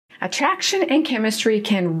Attraction and chemistry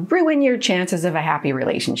can ruin your chances of a happy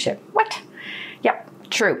relationship. What? Yep,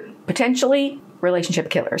 true. Potentially relationship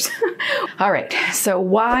killers. All right, so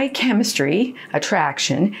why chemistry,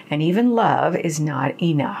 attraction, and even love is not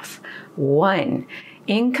enough? 1,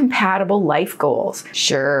 incompatible life goals.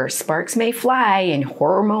 Sure, sparks may fly and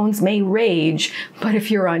hormones may rage, but if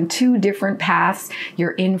you're on 2 different paths,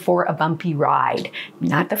 you're in for a bumpy ride,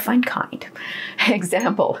 not the fun kind.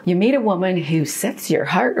 Example, you meet a woman who sets your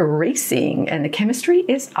heart racing and the chemistry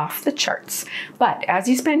is off the charts. But as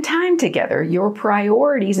you spend time together, your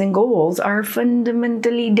priorities and goals are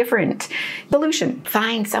fundamentally different. Solution,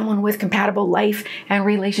 find someone with compatible life and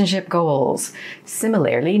relationship goals.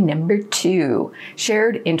 Similarly, number 2,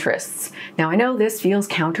 shared interests. Now, I know this feels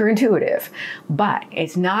counterintuitive, but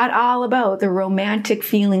it's not all about the romantic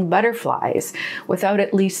feeling butterflies. Without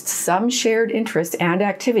at least some shared interests and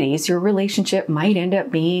activities, your relationship might end up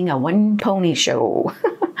being a one-pony show.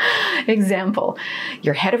 Example,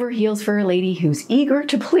 you're head over heels for a lady who's eager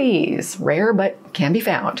to please, rare but can be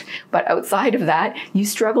found. But outside of that, you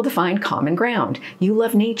struggle to find common ground. You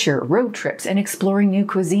love nature, road trips, and exploring new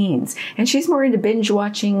cuisines. And she's more into binge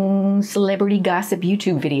watching celebrity gossip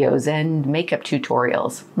YouTube videos and makeup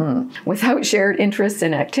tutorials. Without shared interests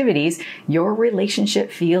and activities, your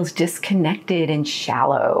relationship feels disconnected and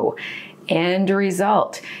shallow. End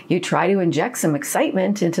result, you try to inject some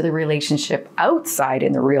excitement into the relationship outside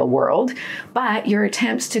in the real world, but your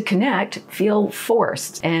attempts to connect feel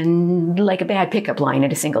forced and like a bad pickup line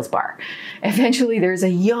at a singles bar. Eventually, there's a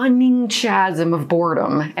yawning chasm of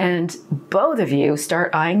boredom, and both of you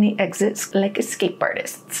start eyeing the exits like escape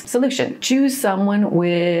artists. Solution, choose someone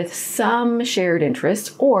with some shared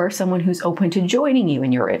interests or someone who's open to joining you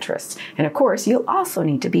in your interests. And of course, you'll also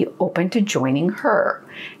need to be open to joining her.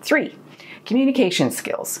 3, communication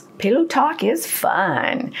skills. Pillow talk is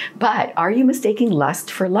fun, but are you mistaking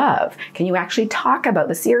lust for love? Can you actually talk about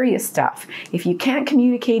the serious stuff? If you can't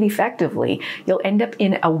communicate effectively, you'll end up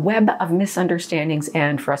in a web of misunderstandings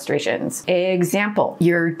and frustrations. Example,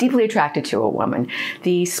 you're deeply attracted to a woman.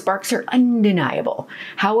 The sparks are undeniable.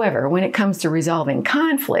 However, when it comes to resolving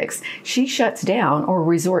conflicts, she shuts down or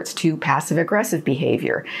resorts to passive-aggressive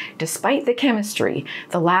behavior. Despite the chemistry,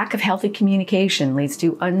 the lack of healthy communication leads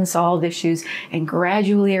to unsolved issues and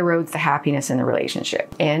gradually erodes the happiness in the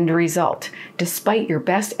relationship. End result, despite your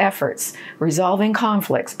best efforts, resolving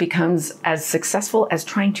conflicts becomes as successful as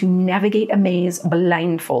trying to navigate a maze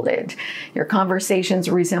blindfolded. Your conversations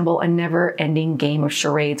resemble a never-ending game of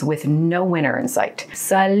charades with no winner in sight.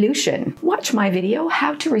 Solution, watch my video,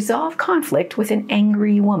 How to Resolve Conflict with an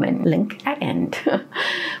Angry Woman. Link at end.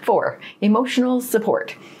 4, emotional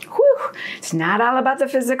support. Whew, it's not all about the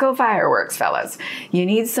physical fireworks, fellas. You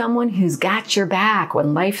need someone who's got your back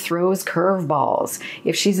when life throws curveballs.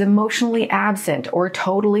 If she's emotionally absent or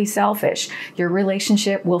totally selfish, your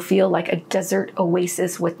relationship will feel like a desert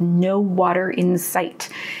oasis with no water in sight.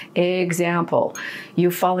 Example,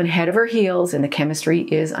 you've fallen head over heels and the chemistry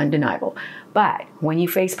is undeniable. But when you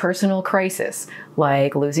face personal crisis,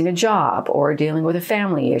 like losing a job or dealing with a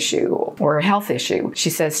family issue or a health issue, she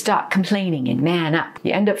says, stop complaining and man up.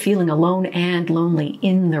 You end up feeling alone and lonely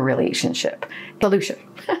in the relationship. Solution.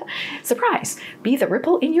 Surprise! Be the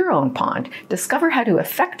ripple in your own pond. Discover how to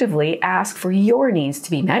effectively ask for your needs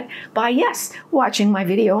to be met by, yes, watching my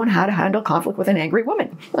video on how to handle conflict with an angry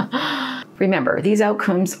woman. Remember, these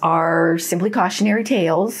outcomes are simply cautionary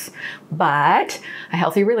tales, but a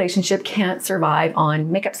healthy relationship can't survive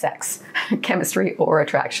on makeup sex, chemistry, or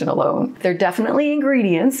attraction alone. There are definitely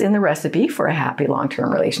ingredients in the recipe for a happy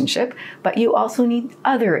long-term relationship, but you also need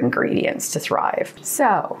other ingredients to thrive.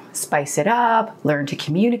 So, spice it up, learn to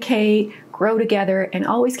communicate, grow together, and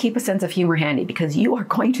always keep a sense of humor handy because you are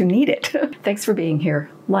going to need it. Thanks for being here.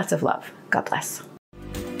 Lots of love. God bless.